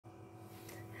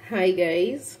Hi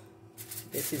guys,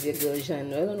 this is your girl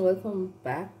janNOE'S and welcome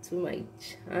back to my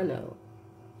channel.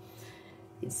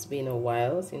 It's been a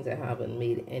while since I haven't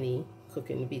made any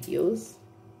cooking videos,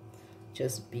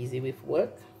 just busy with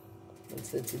work. And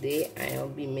so today I'll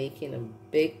be making a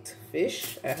baked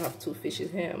fish. I have two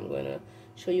fishes here. I'm going to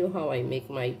show you how I make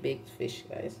my baked fish,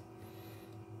 guys.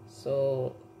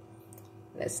 So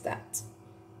let's start.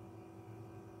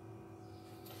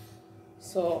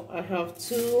 So I have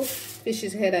two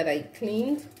fishes here that I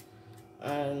cleaned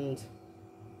and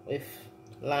with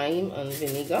lime and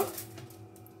vinegar.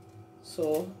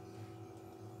 So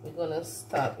we're gonna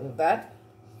start with that.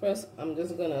 First, I'm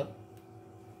just gonna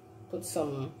put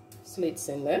some slits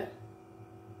in there.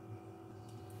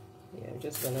 Yeah, I'm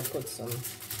just gonna put some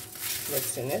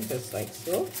slits in it, just like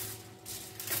so.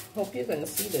 Hope you can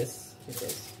see this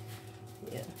because,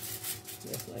 yeah,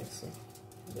 just like so.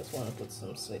 Just want to put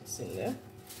some slits in there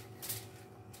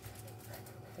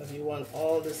because you want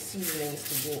all the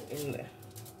seasonings to go in there.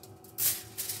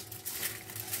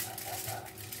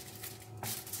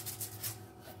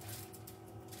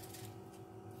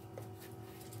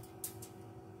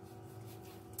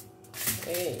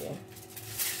 Okay, I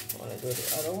want to do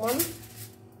the other one.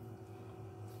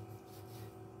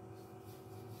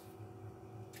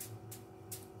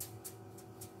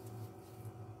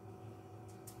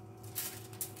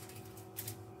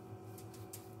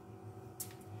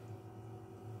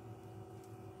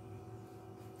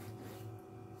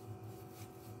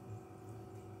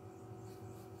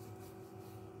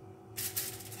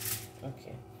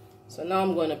 Okay, so now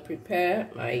I'm going to prepare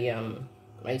my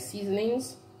my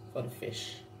seasonings for the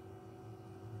fish.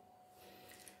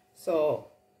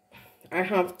 So I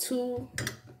have 2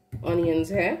 onions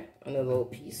here and a little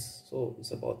piece, so it's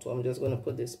about 2. I'm just going to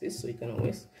put this piece so you can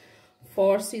always.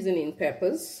 4 seasoning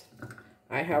peppers.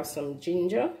 I have some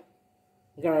ginger,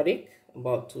 garlic,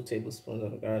 about 2 tablespoons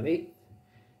of garlic,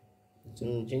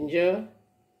 some ginger,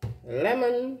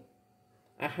 lemon.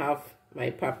 I have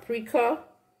my paprika,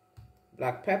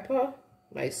 black pepper,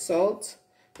 my salt,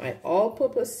 my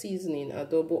all-purpose seasoning,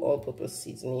 adobo all-purpose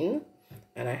seasoning,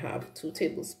 and I have 2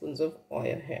 tablespoons of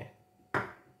oil here.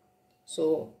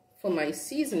 So for my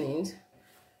seasonings,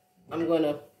 I'm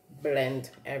gonna blend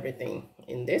everything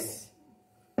in this.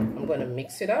 I'm gonna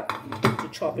mix it up, to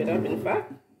chop it up, in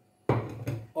fact,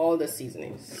 all the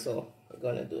seasonings. So we're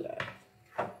gonna do that.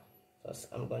 First,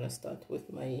 I'm gonna start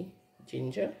with my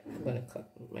ginger. I'm gonna cut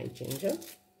my ginger.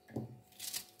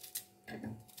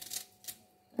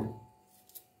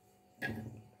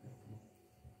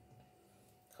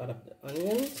 Cut up the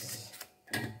onions.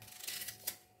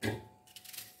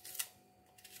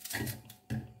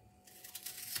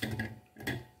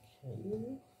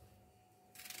 Okay.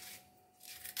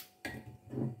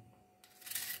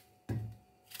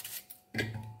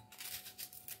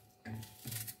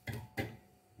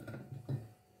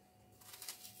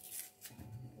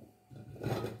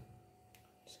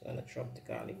 Just gonna drop the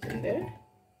garlic in there.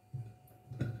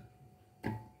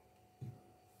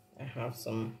 I have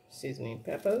some seasoning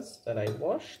peppers that I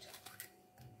washed.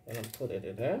 I'm gonna put it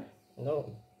in there.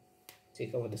 No,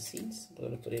 take out the seeds. I'm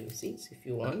gonna put in the seeds if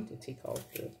you want to take out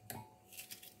the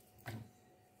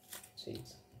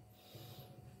seeds.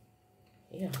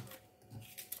 Yeah.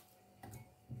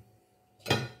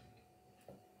 Okay.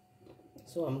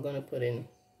 So I'm gonna put in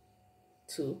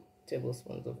 2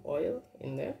 tablespoons of oil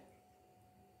in there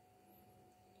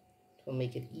to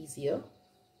make it easier.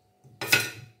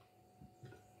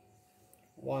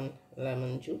 1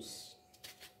 lemon juice.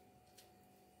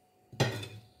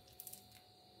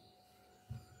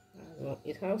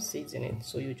 It has seeds in it,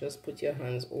 so you just put your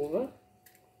hands over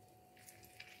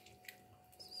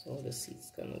so the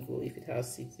seeds gonna go. If it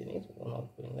has seeds in it, we're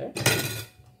not putting there.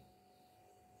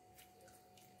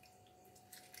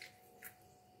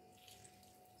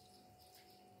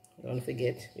 Don't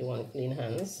forget, you want clean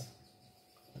hands.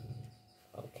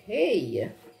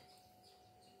 Okay.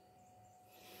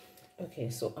 Okay,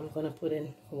 so I'm gonna put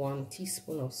in 1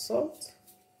 teaspoon of salt.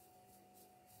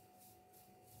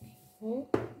 1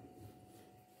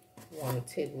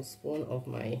 tablespoon of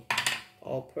my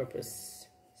all-purpose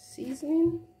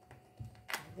seasoning.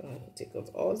 I'm gonna take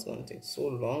out all. It's gonna take so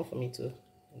long for me to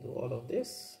do all of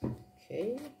this.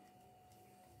 Okay.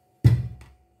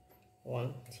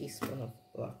 1 teaspoon of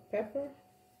black pepper.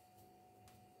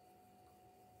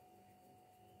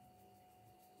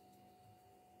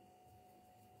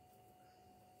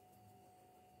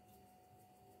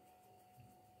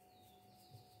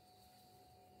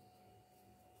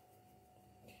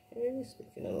 Okay, it's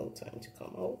taking a little time to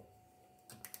come out.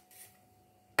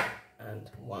 And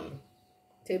 1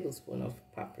 tablespoon of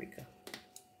paprika.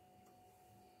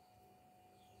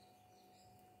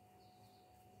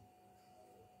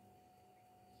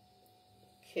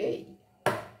 Okay,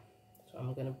 so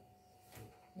I'm gonna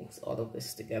mix all of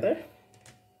this together.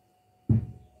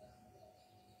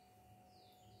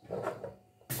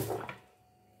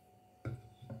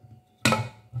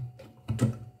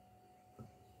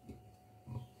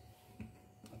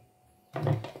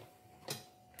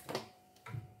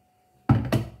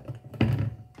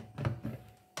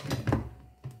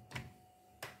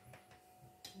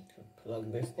 Plug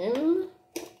this in.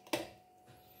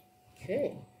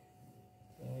 Okay,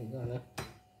 now we're gonna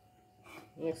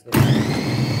mix this.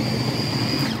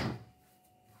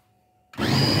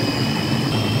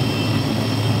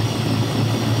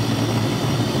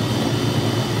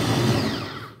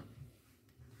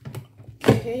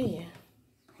 Okay.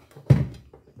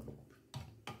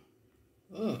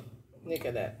 Look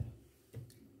at that.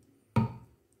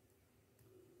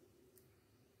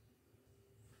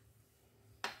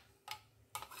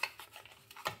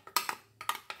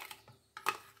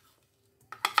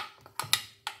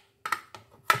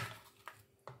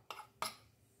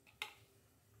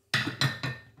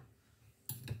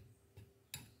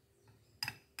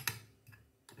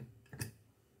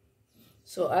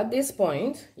 So at this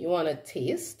point, you want to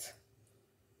taste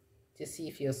to see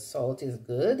if your salt is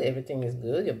good, everything is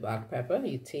good, your black pepper,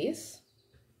 you taste.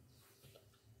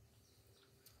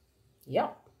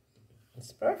 Yep,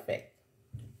 it's perfect.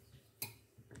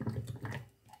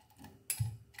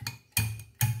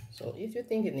 So if you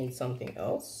think it needs something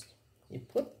else, you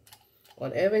put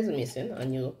whatever is missing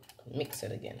and you mix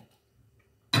it again.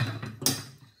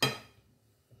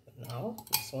 Now,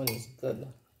 this one is good.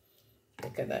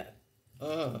 Look at that.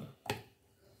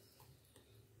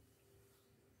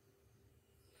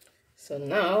 So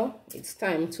now it's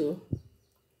time to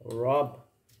rub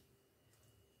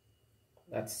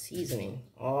that seasoning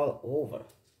all over.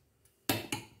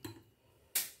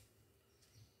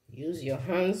 Use your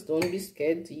hands. Don't be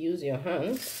scared to use your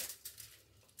hands.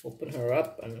 Open her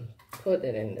up and put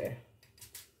it in there.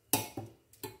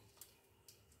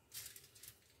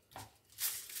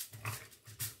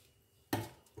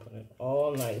 Put it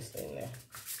all nice in there.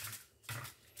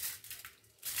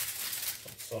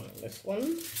 Put some in this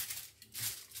one.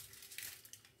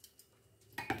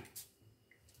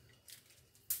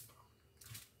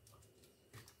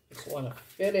 Just want to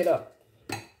fill it up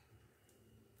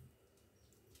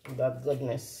with that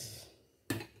goodness.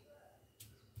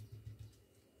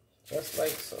 Just like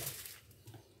so.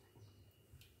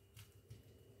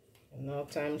 And now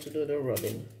time to do the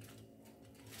rubbing.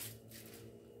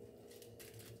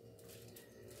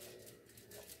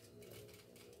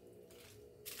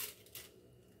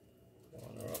 I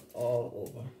want to rub all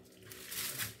over.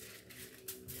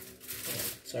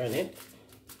 Turn it.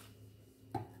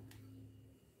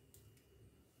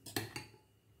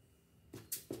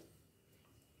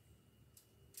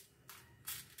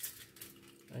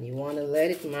 And you want to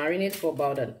let it marinate for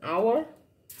about an hour.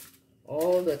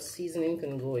 All that seasoning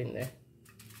can go in there.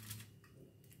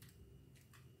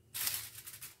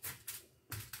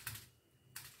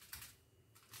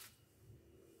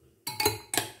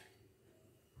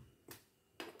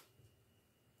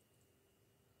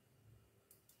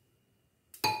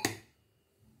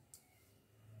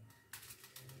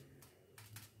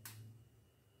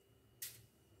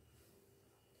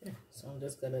 Yeah, so I'm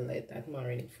just gonna let that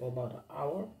marinate for about an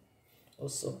hour or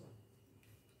so.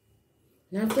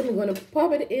 Now I'm gonna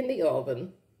pop it in the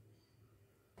oven.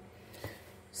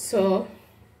 So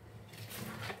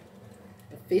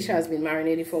the fish has been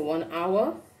marinated for 1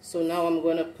 hour. So now I'm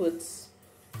gonna put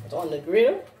it on the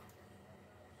grill.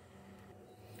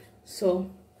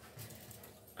 So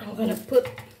I'm gonna put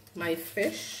my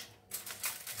fish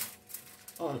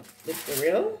on the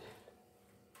grill,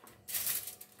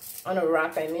 on a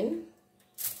rack I mean.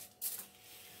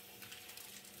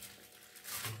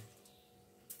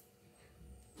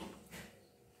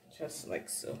 Just like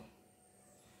so.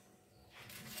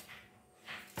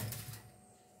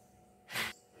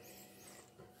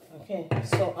 Okay,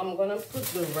 so I'm gonna put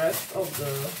the rest of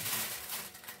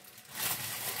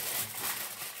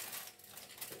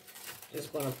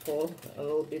just gonna pour a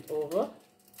little bit over.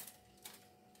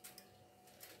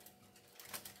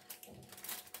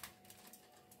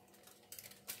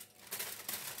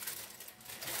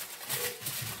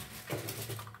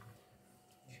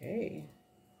 Okay.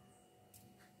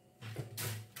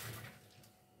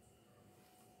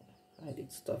 I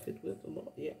did stuff it with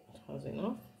about, yeah, it has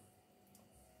enough.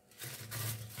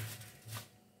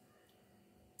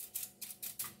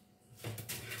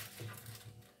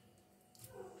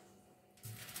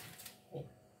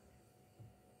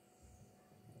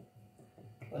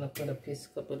 I'm gonna put a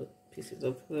couple of pieces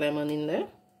of lemon in there.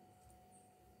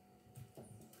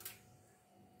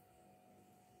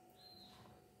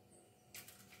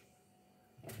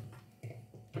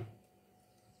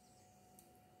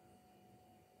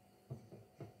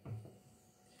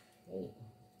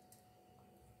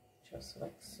 just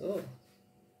like so,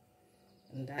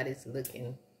 and that is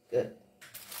looking good.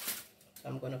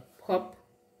 I'm gonna pop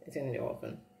it in the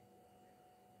oven.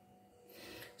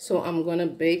 So I'm gonna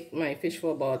bake my fish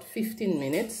for about 15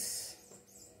 minutes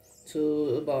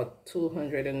to about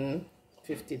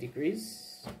 250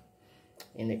 degrees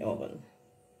in the oven.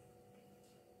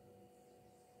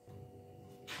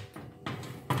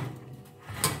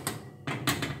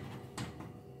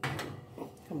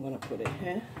 I'm gonna put it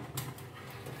here.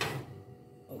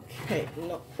 Okay,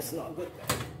 no, it's not good.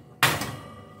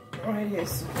 Right here.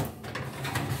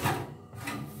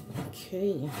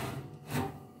 Okay.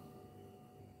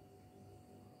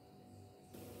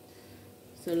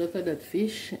 So look at that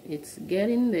fish. It's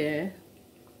getting there.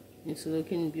 It's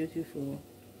looking beautiful.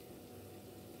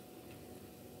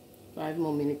 5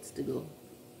 more minutes to go.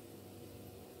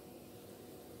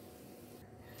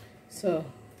 So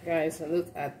guys, look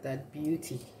at that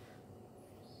beauty.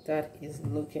 That is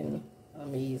looking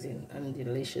amazing and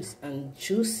delicious and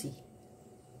juicy.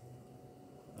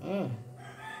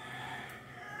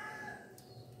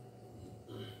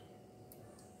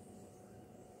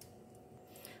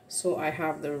 So I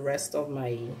have the rest of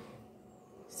my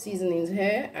seasonings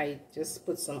here. I just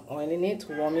put some oil in it,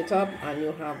 warm it up, and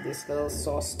you have this little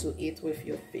sauce to eat with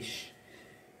your fish.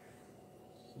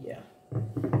 Yeah.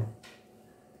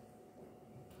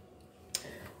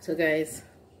 So guys,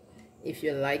 if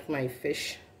you like my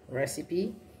fish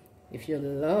recipe, if you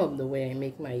love the way I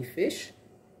make my fish,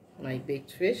 my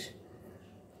baked fish,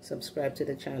 subscribe to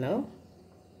the channel,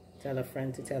 tell a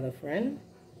friend to tell a friend,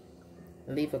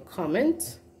 leave a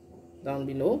comment down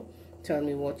below, tell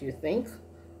me what you think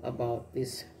about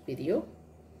this video.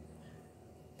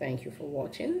 Thank you for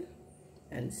watching,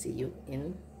 and see you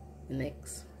in the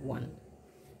next one.